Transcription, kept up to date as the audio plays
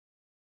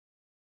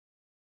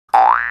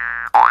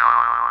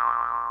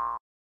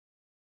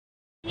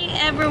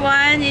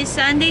everyone! It's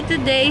Sunday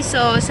today.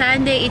 So,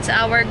 Sunday, it's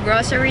our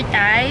grocery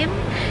time.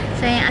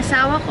 So, yung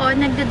asawa ko,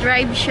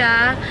 nagda-drive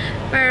siya.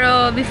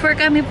 Pero, before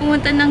kami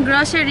pumunta ng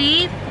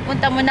grocery,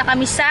 pupunta muna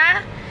kami sa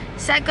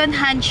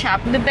second-hand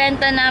shop.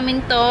 Bibenta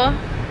namin to,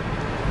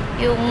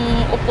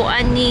 yung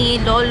upuan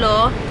ni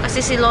Lolo.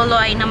 Kasi si Lolo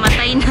ay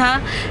namatay na.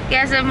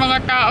 Kaya sa mga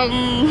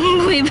taong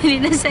bumibili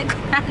ng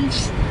second-hand,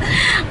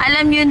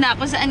 alam nyo na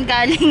kung saan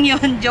galing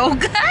yun.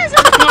 Joke! Sa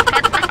mga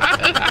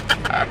patay.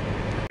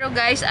 Pero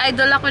guys,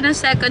 idol ako ng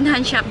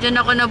second-hand shop. Diyan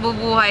ako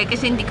nabubuhay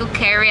kasi hindi ko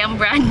carry ang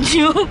brand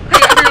new.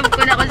 Kaya alam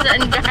ko na kung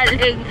saan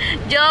galing.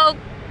 Joke!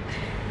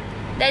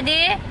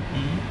 Daddy?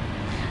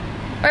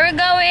 Where are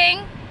we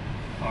going?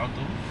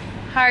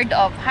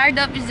 Hardoff.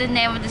 Hardoff is the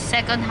name of the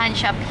second-hand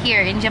shop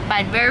here in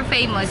Japan. Very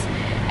famous.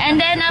 And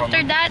then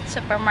after that,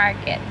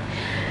 supermarket.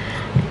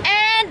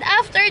 And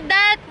after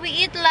that,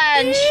 we eat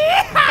lunch.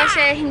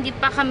 Kasi hindi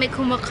pa kami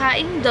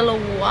kumakain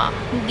dalawa.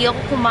 Hindi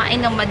ako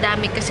kumain ng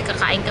madami kasi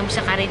kakain kami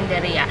sa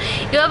karinderya.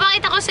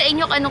 Ipapakita ko sa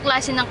inyo kung anong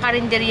klase ng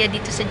karinderya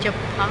dito sa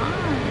Japan.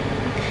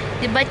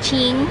 Diba,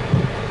 Ching?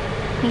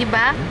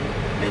 Diba?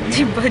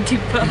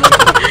 Diba?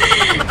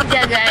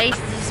 Yeah, guys.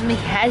 This is my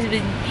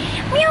husband.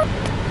 Meow!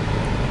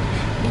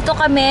 Dito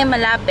kami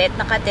malapit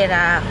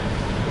nakatira.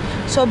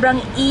 Sobrang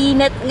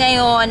init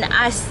ngayon,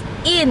 as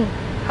in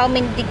how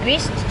many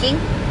degrees, Ching?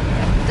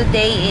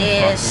 Today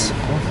is,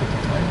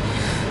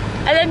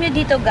 alam nyo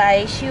dito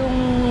guys, yung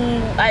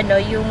ano,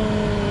 yung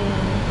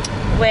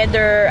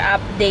weather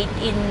update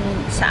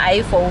sa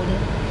iPhone,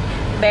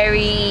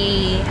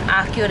 very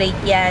accurate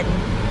yan.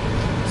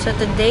 So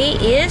today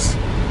is,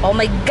 oh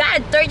my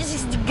god,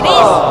 36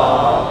 degrees.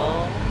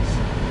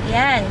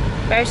 Yan,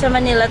 pero sa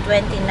Manila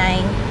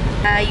 29.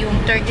 Yung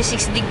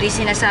 36 degrees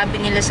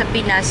sinasabi nila sa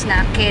Pinas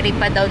na carry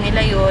pa daw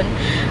nila yun.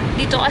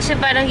 Dito kasi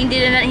parang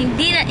hindi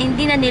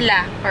na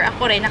nila, or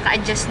ako rin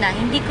naka-adjust na.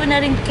 Hindi ko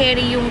na rin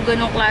carry yung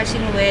ganong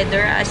klaseng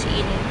weather, as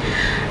in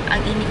ang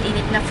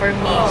init-init na for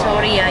me.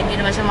 Sorry hindi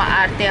naman sa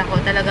maarte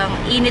ako. Talagang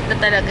init na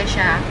talaga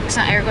siya.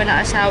 Kasi ang aircon ng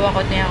asawa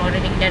ko, ito yung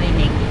rinig na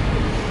rinig.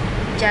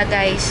 Diya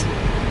guys,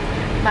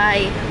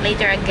 bye.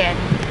 Later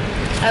again.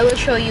 I will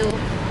show you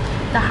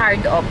the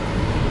Hardoff.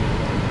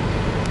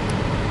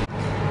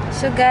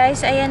 So guys,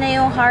 ayan na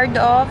yung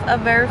Hardoff, a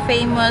very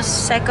famous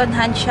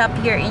second-hand shop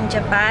here in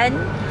Japan.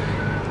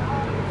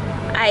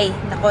 Ay,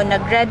 nako,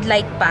 nag-red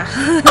light pa.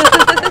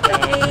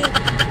 Okay.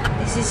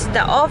 This is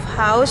the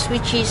off-house,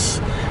 which is,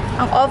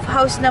 ang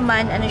off-house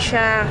naman, ano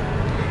siya,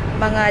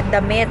 mga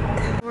damit.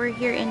 We're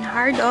here in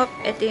Hardoff.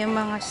 Ito yung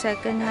mga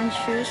second-hand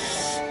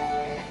shoes.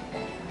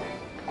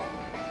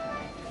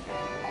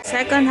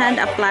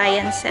 Second-hand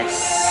appliances.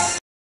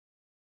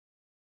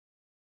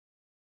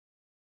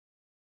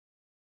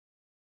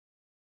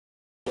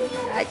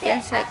 At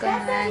yan,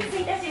 second hand.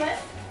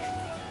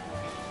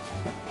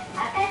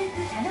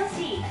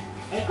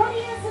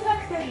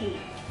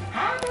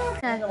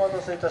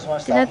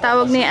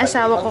 Tinatawag na yung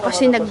asawa ko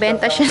kasi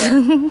nagbenta siya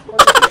ng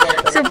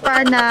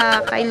sopa na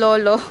kay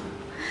Lolo.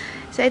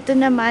 So, ito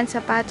naman,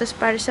 sapatos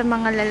para sa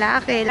mga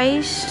lalaki.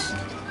 Guys,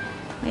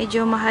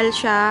 medyo mahal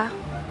siya.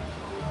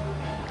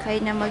 Kayo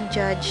na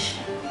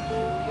mag-judge.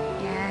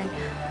 Yan.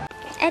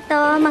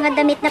 Ito, mga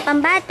damit na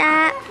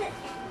pambata.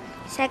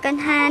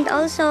 Second hand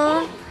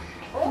also.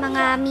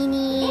 Mga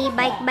mini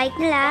bike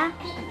nila.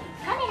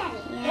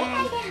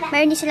 Yan.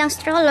 Mayroon din silang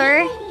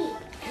stroller.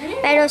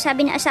 Pero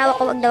sabi ng asawa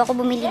ko, wag daw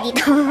ako bumili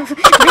dito.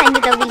 Brand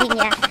new daw bili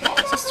niya.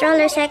 So,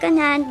 stroller second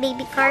hand.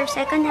 Baby car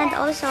second hand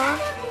also.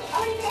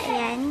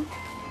 Ayan.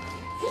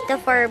 Ito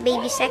for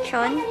baby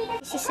section.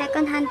 This is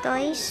second hand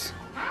toys.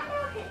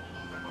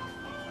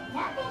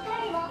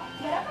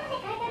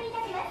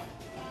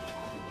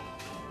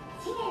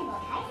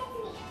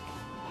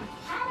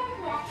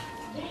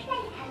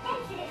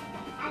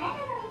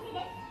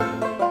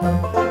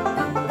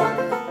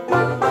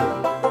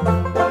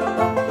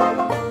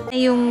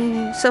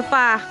 Yung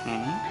sofa,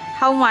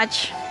 how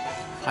much?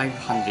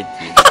 500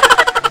 yen.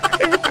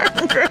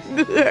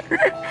 550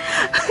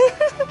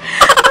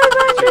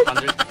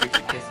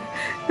 pesos.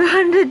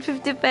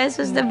 250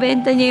 pesos na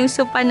benta niya yung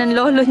sofa ng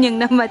lolo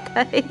niyang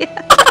namatay.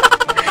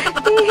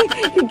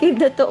 Give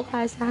that to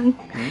Kasang.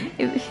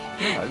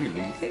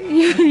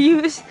 You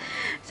use.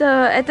 So,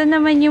 ito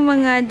naman yung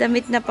mga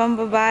damit na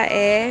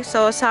pambabae.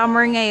 So,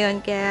 summer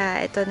ngayon,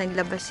 kaya ito,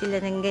 naglabas sila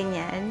ng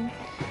ganyan.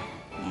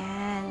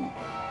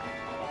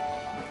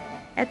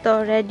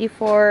 Ito, ready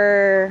for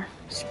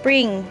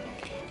spring.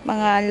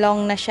 Mga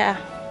long na siya.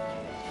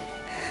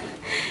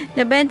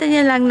 Nabenta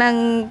niya lang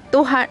ng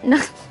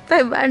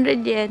 500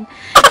 yen.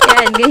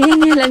 Yan, ganyan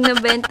niya lang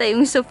nabenta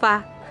yung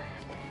sofa.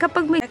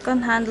 Kapag may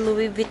second hand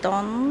Louis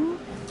Vuitton.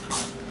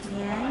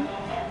 Yan.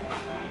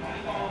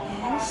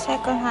 Yan.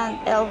 Second hand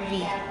LV.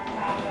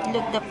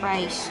 Look the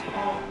price.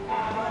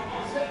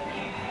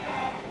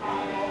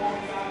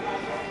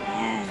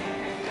 Yan.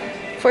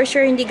 For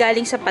sure, hindi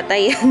galing sa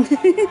patay yan.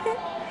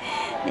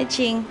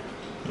 Naching.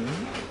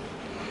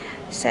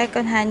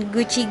 Second hand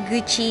Gucci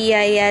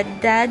Yaya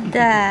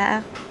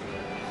Dada.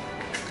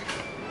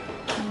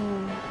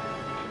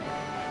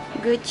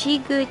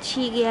 Gucci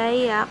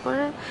Yaya.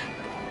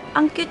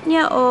 Ang cute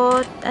niya,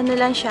 oh, ano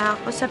lang siya,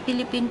 kung sa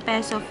Philippine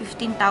peso,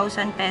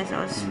 15,000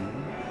 pesos.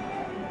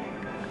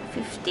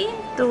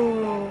 15 to...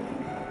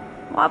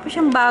 Mukha pa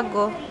siyang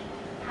bago.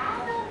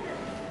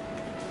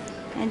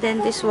 And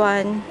then this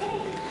one,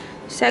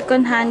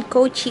 second-hand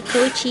Coachy.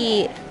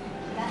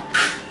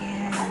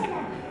 Yan.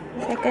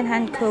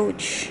 Second-hand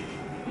Coach.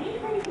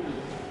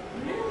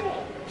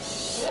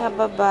 Sa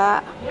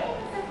baba,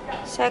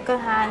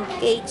 second-hand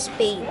Kate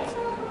Spade.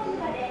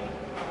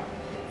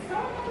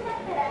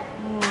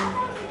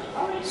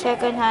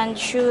 Second-hand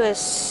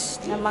shoes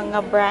na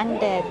mga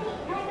branded.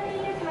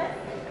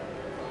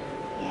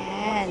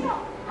 Yan.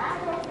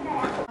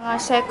 Mga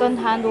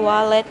second-hand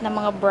wallet na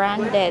mga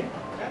branded.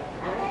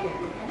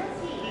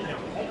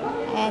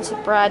 And si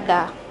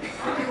Prada.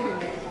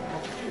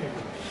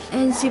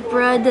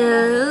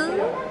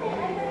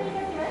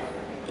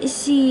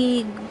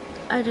 Si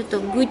ano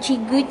to,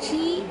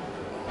 Gucci.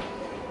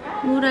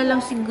 Mura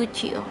lang si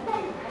Gucci, oh.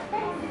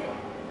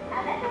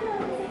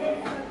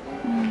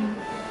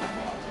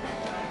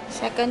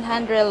 Second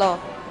hand relo.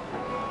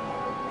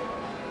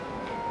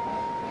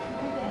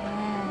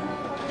 Ayan.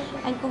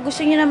 And kung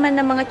gusto niyo naman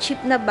ng mga cheap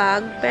na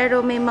bag,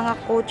 pero may mga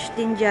Coach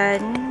din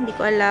dyan. Hindi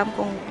ko alam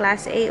kung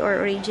class A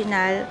or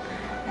original.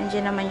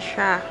 Nandiyan naman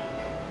siya.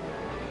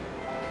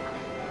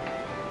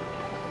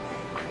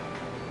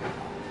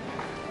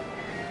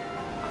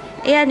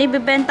 Ayan,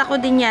 ibibenta ko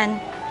din yan.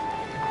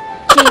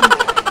 Ching.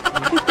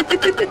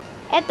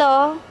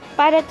 Ito,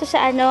 para to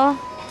sa ano,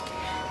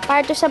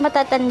 para to sa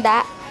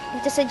matatanda.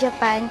 Dito sa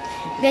Japan,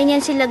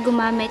 ganyan sila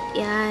gumamit.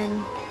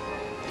 Yan.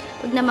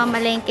 Huwag na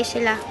mamalengke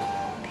sila.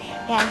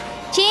 Yan.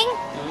 Ching!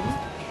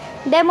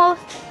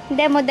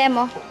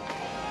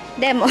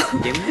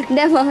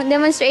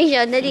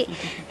 Demonstration. Dali.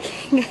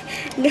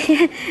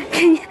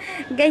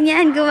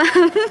 Ganyan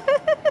gumamit.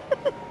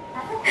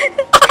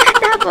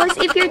 Tapos,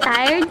 if you're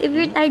tired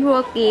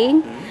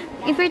walking,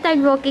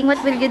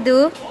 what will you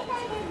do?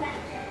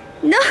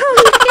 No!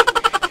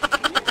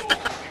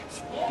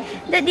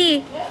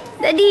 Daddy!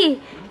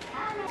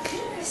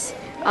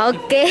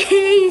 Okay,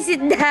 sit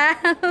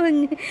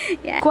down.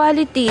 Yeah.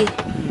 Quality.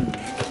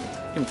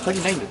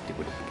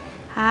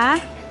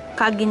 Ha?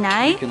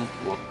 Kaginai?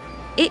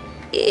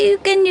 You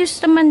can use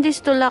naman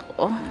this to lock,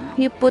 oh.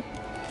 You put...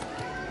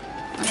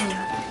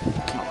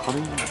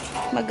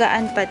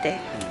 Magaan pati.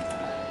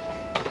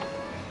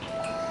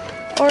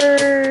 Or,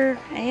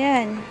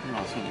 ayan.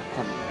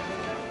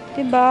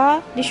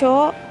 Diba?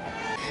 Disyo?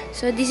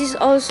 So, this is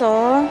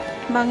also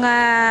mga...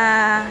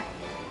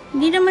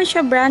 Hindi naman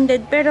siya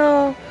branded,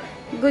 pero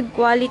good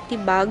quality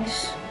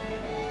bags.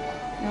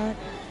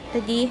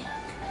 Daddy,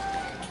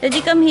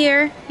 come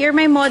here. You're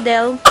my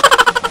model.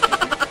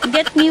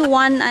 Get me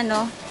one,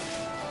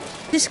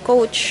 this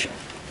Coach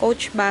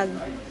bag.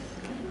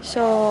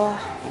 So,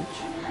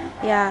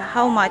 yeah,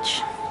 how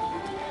much?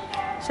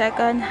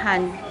 Second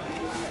hand.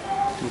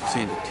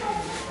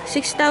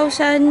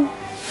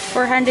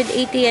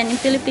 6,480 and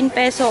in Philippine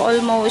peso,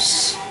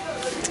 almost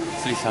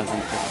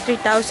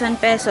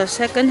 3,000 pesos.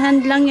 Second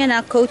hand lang yan,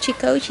 Coachy.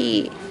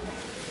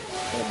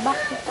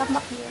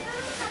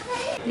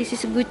 This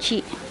is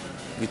Gucci.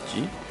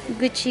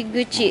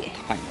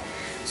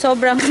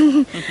 Sobrang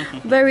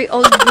very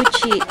old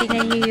Gucci.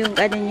 Tingnan niyo yung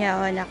ano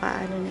niya,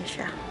 naka-ano na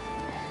siya.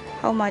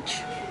 How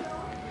much?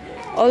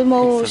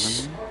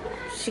 Almost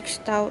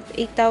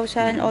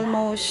 8,000,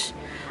 almost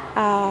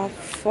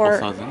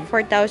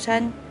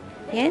 4,000.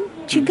 Yan?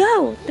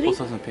 Chigaw!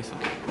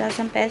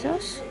 3,000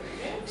 pesos.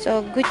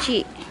 So,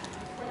 Gucci.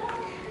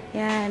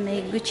 Yan,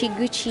 may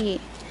Gucci.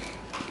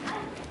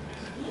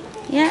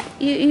 Yeah,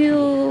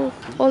 you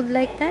hold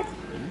like that?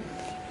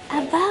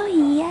 Aba,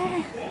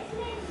 yeah.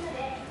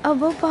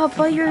 Aba,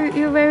 Papa, you're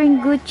wearing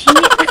Gucci.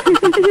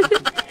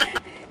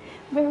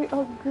 Very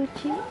old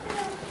Gucci.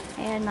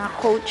 Ayan, mga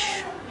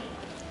Coach.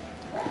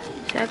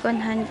 Second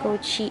hand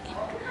Gucci.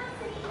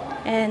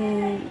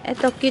 And,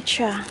 eto, cute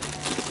siya.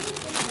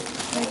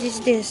 What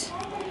is this?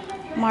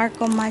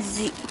 Marco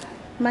Masi.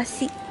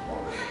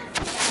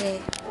 Okay.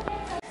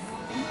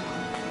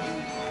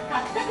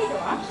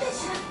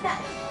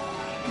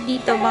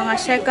 Dito, mga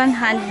second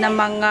hand na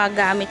mga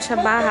gamit sa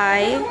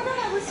bahay.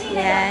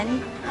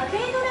 Yan.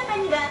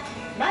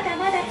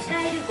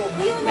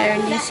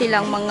 Meron din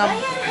silang mga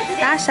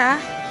tasa.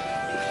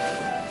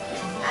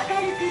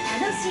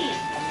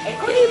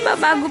 Iba,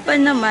 bago pa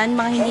naman,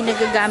 mga hindi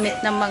nagagamit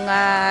ng mga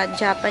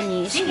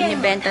Japanese.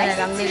 Binibenta na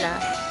lang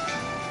nila.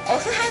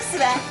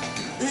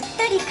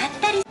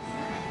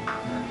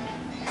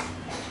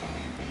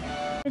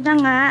 Ito na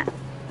nga.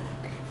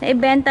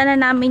 Naibenta na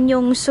namin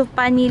yung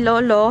sopa ni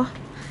Lolo.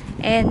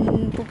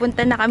 And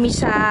pupunta na kami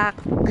sa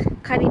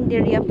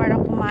karinderya para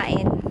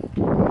kumain.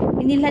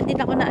 Binilhan din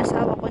ako ng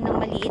asawa ko ng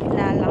maliit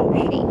na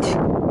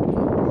lampshade.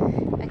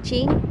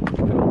 Aching.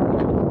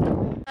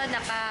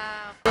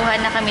 Nakakuha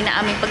na kami na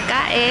aming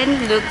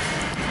pagkain. Look.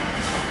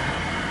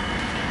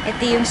 Ito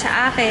yung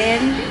sa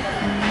akin.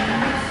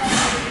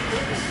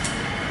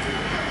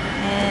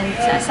 And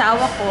sa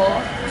asawa ko,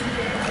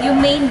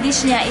 yung main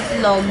dish niya,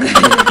 itlog.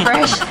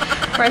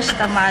 fresh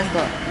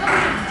tamago.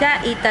 Ja,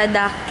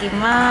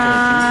 itadakimasu.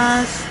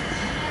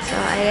 So,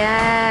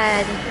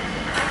 ayan.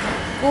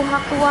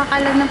 Kuha-kuha ka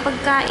lang ng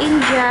pagkain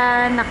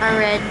dyan.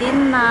 Naka-ready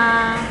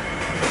na.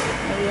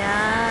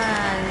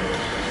 Ayan.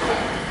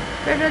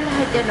 Pero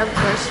lahat yan, of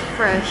course,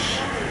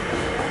 fresh.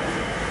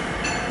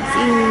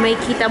 Kasi may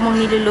kita mong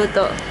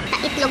niluluto.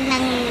 Itlog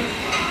ng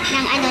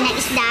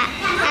isda.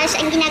 Tapos,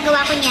 ang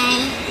ginagawa ko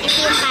niyan, ito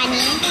yung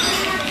kanin.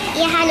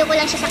 Ihalo ko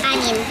lang siya sa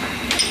kanin.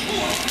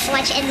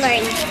 Watch and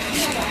learn.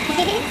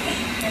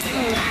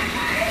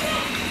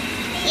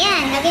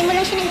 Yan, lagay mo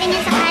lang siya ng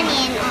ganyan sa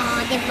kanin.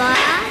 O, diba?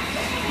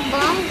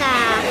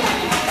 Bongga.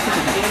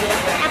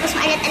 Tapos,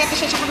 maalat-alat na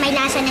siya, tsaka may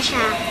lasa na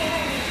siya.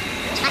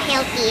 Tsaka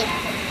healthy.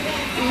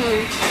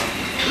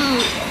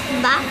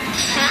 Diba?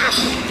 Sarap.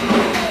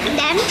 And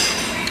then,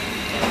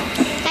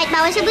 kahit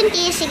bawal sa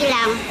buntis, sige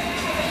lang.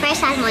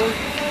 Fresh salmon.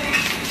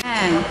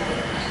 Ayan.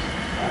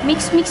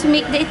 Mix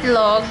the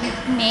itlog.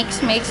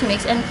 Mix,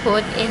 and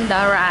put in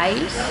the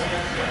rice.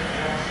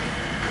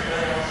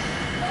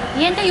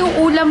 Yan na yung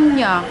ulam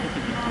niya.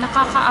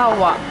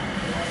 Nakakaawa.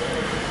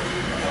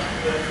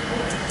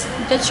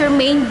 That's your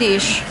main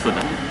dish.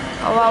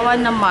 Kawawa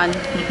naman.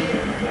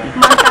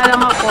 Manta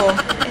lang ako.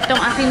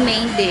 Itong aking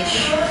main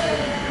dish.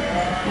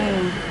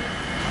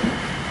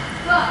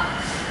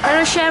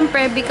 Pero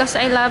syempre, because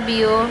I love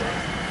you,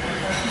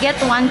 get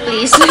one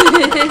please.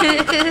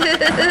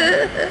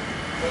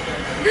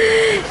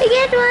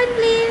 Get one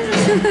please.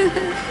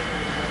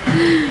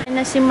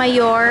 Na si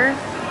Mayor,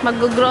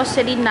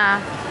 mag-grocery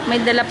na. May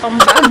dala pang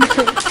bag.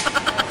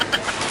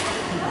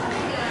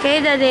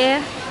 Okay, Daddy.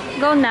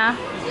 Go na.